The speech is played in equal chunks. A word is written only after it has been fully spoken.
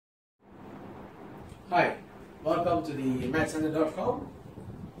Hi, welcome to the mathcenter.com.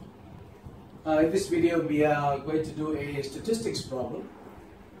 In this video we are going to do a statistics problem.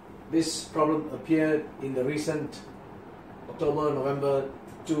 This problem appeared in the recent October-November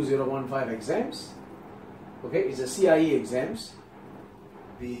 2015 exams. Okay, it's a CIE exams,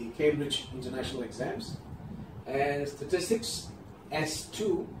 the Cambridge International exams, and statistics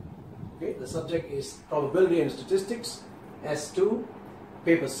S2. Okay, the subject is probability and statistics S2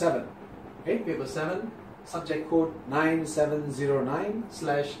 Paper 7. Okay, paper 7, subject code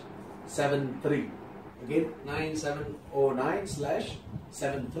 9709/73. Again,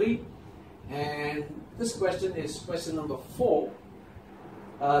 9709/73. And this question is question number 4.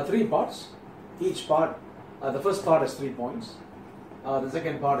 3 parts. Each part, the first part has 3 points. The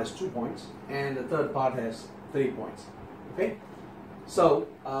second part has 2 points. And the third part has 3 points. Okay. So,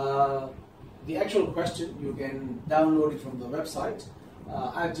 the actual question, you can download it from the website.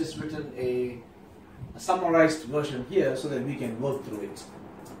 I've just written a summarized version here so that we can work through it.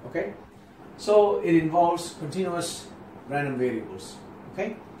 Okay, so it involves continuous random variables.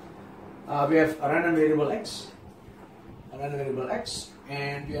 Okay, we have a random variable x,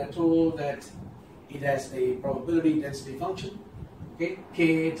 and we are told that it has a probability density function. Okay,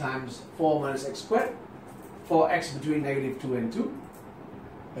 k times 4 minus x squared for x between -2 and 2.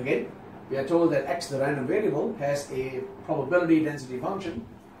 Again, we are told that x, the random variable, has a probability density function.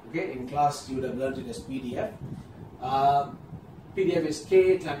 Okay, in class you would have learned it as PDF. PDF is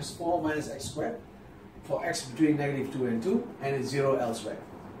k times 4 minus x squared for x between -2 and 2, and it's 0 elsewhere.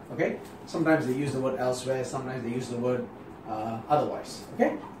 Okay, sometimes they use the word elsewhere, sometimes they use the word otherwise.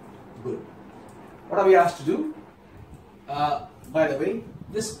 Okay, good. What are we asked to do? By the way,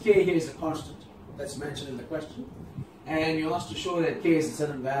 this k here is a constant that's mentioned in the question, and you're asked to show that k is a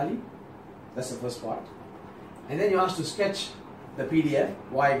certain value. That's the first part. And then you're asked to sketch the PDF,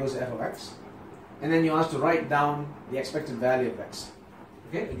 y equals f of x. And then you're asked to write down the expected value of x.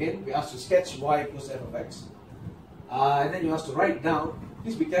 Okay, again, we're asked to sketch y equals f of x. And then you're asked to write down,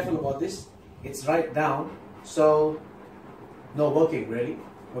 please be careful about this, it's write down, so no working really.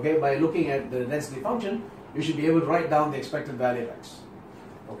 Okay, by looking at the density function, you should be able to write down the expected value of x.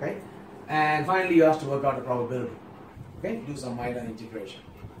 Okay, and finally you're asked to work out the probability. Okay, do some minor integration.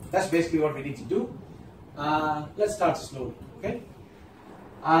 That's basically what we need to do. Let's start slowly. Okay.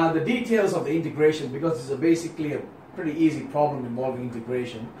 The details of the integration, because this is basically a pretty easy problem involving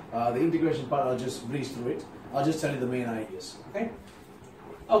integration. The integration part, I'll just breeze through it. I'll just tell you the main ideas. Okay.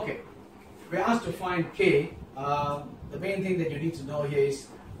 Okay. We're asked to find k. The main thing that you need to know here is,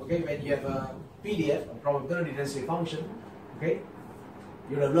 okay, when you have a PDF, a probability density function, okay,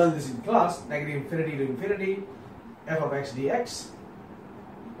 you would have learned this in class. -infinity to infinity, f of x dx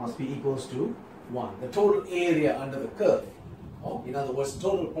must be equals to 1. The total area under the curve, or in other words, the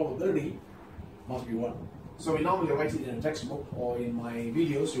total probability must be 1. So we normally write it in a textbook, or in my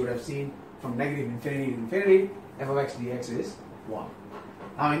videos you would have seen from -infinity to infinity, f of x dx is 1.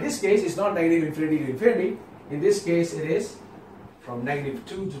 Now in this case it's not -infinity to infinity. In this case it is from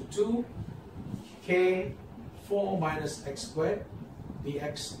 -2 to 2, k 4 minus x squared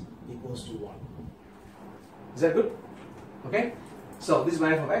dx equals to 1. Is that good? Okay. So this is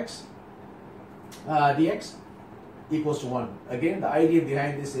my f of x dx equals to 1. Again, the idea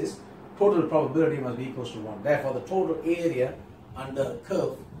behind this is total probability must be equals to 1. Therefore, the total area under the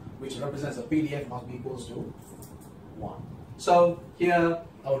curve, which represents a PDF, must be equals to 1. So here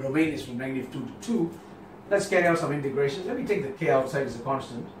our domain is from -2 to 2. Let's carry out some integrations. Let me take the k outside as a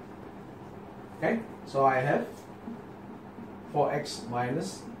constant. Okay, so I have 4x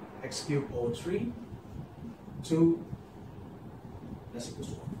minus x cubed over 3 to that's equals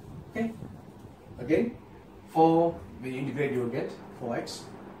to 1. Okay. Again, 4, when you integrate you will get 4x.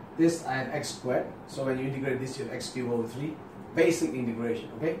 This I have x squared. So when you integrate this you have x cubed over 3. Basic integration.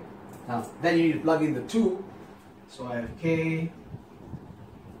 Okay. Now then you need to plug in the 2. So I have k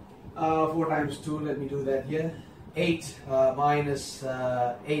 4 times 2. Let me do that here. 8 minus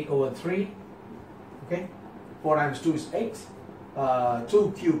 8 over 3. Okay. 4 times 2 is 8.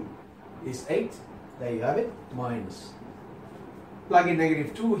 2 cubed is 8. There you have it. Minus. Plug in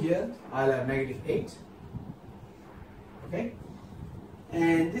 -2 here, I'll have -8. Okay,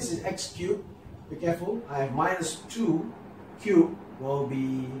 and this is x cubed. Be careful, I have -2 cubed will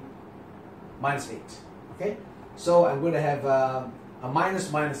be -8. Okay, so I'm going to have a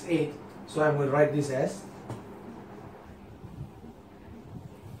minus -8, so I'm going to write this as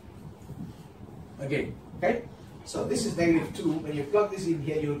again. Okay, so this is -2. When you plug this in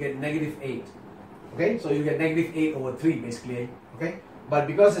here, you'll get -8. Okay, so you get -8 over 3 basically. Okay, but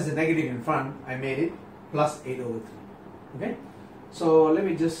because there's a negative in front, I made it plus 8 over 3. Okay, so let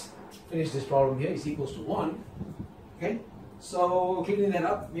me just finish this problem here, is equals to 1. Okay, so cleaning that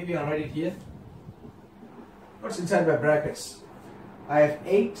up, maybe I'll write it here. What's inside my brackets? I have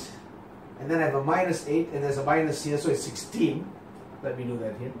 8, and then I have a minus 8, and there's a minus here, so it's 16. Let me do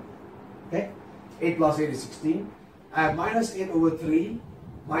that here. Okay, 8 plus 8 is 16. I have minus 8 over 3,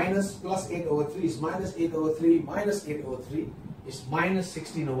 minus plus 8 over 3 is minus 8 over 3, minus 8 over 3 is minus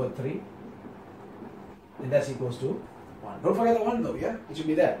 16 over 3. And that's equals to 1. Don't forget the 1 though, yeah? It should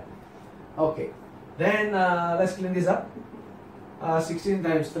be there. Okay, then let's clean this up. 16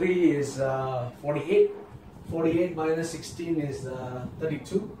 times 3 is 48. 48 minus 16 is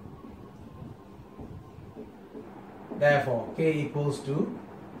 32. Therefore, k equals to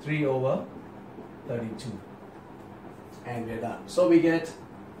 3 over 32. And we're done. So we get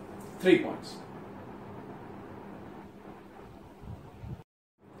 3 points.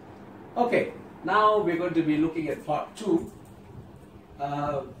 Okay, now we're going to be looking at part 2.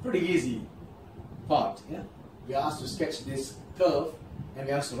 Pretty easy part. Yeah? We are asked to sketch this curve and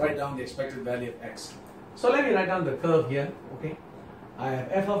we are asked to write down the expected value of x. So let me write down the curve here. Okay, I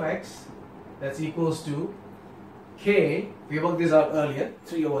have f of x that's equals to k, we worked this out earlier,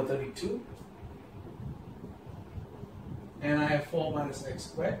 3 over 32. And I have 4 minus x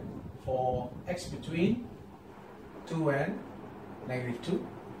squared for x between 2 and negative 2.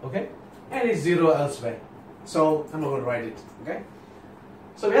 Okay, and it's 0 elsewhere. So I'm not going to write it. Okay,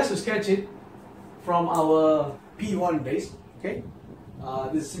 so we have to sketch it from our P1 base. Okay,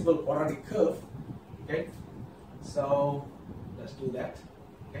 this is simple quadratic curve. Okay, so let's do that.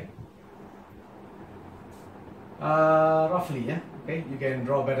 Okay, roughly, yeah. Okay, you can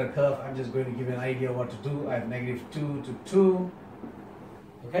draw a better curve. I'm just going to give you an idea what to do. I have negative 2 to 2.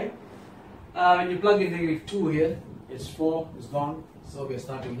 Okay, when you plug in negative 2 here, it's 4, it's gone. So we're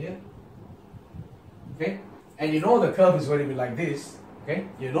starting here. Okay, and you know the curve is going to be like this. Okay,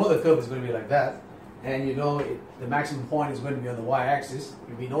 you know the curve is going to be like that, and you know the maximum point is going to be on the y-axis.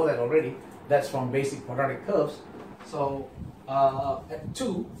 We know that already. That's from basic quadratic curves. So at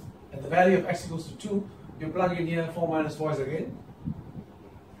 2, at the value of x equals to 2, you plug in here 4 minus 4 is again.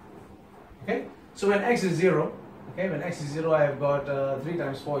 Okay, so when x is 0, okay, when x is 0, I have got 3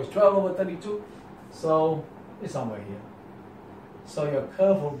 times 4 is 12 over 32. So it's somewhere here. So your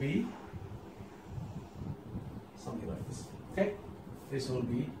curve will be something like this. Okay, this will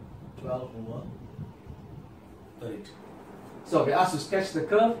be 12 over 32. So we asked to sketch the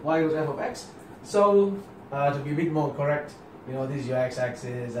curve y equals f of x. So to be a bit more correct, you know, this is your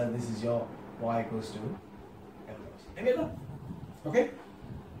x-axis and this is your y equals to f of x. And we're done. Okay.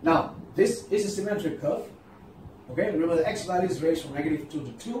 Now this is a symmetric curve. Okay. Remember the x value is raised from negative 2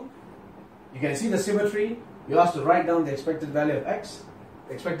 to 2. You can see the symmetry. You asked to write down the expected value of x.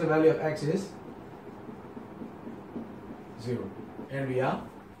 The expected value of x is 0, and we are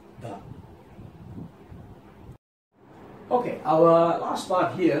done. Okay, our last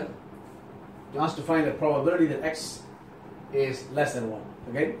part here, we asked to find the probability that x is less than 1.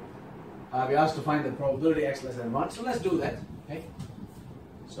 Okay, we asked to find the probability x less than 1. So let's do that. Okay,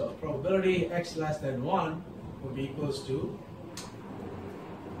 so probability x less than 1 would be equals to,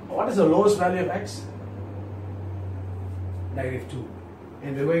 what is the lowest value of x? Negative 2,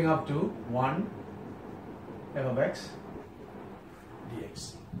 and we're going up to 1 f of x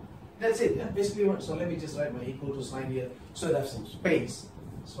dx. That's it, yeah? Basically. So let me just write my equal to sign here so that I have some space.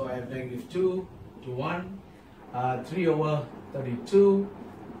 So I have negative 2 to 1, 3 over 32,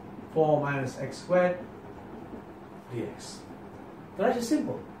 4 minus x squared dx. The rest is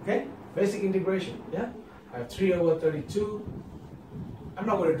simple, okay? Basic integration, yeah? I have 3 over 32. I'm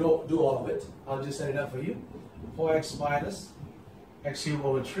not going to do all of it. I'll just set it up for you. 4x minus x cubed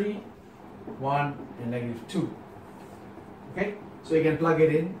over 3, 1 and negative 2. Okay? So you can plug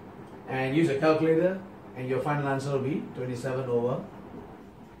it in and use a calculator, and your final answer will be 27 over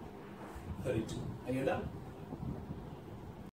 32. And you're done.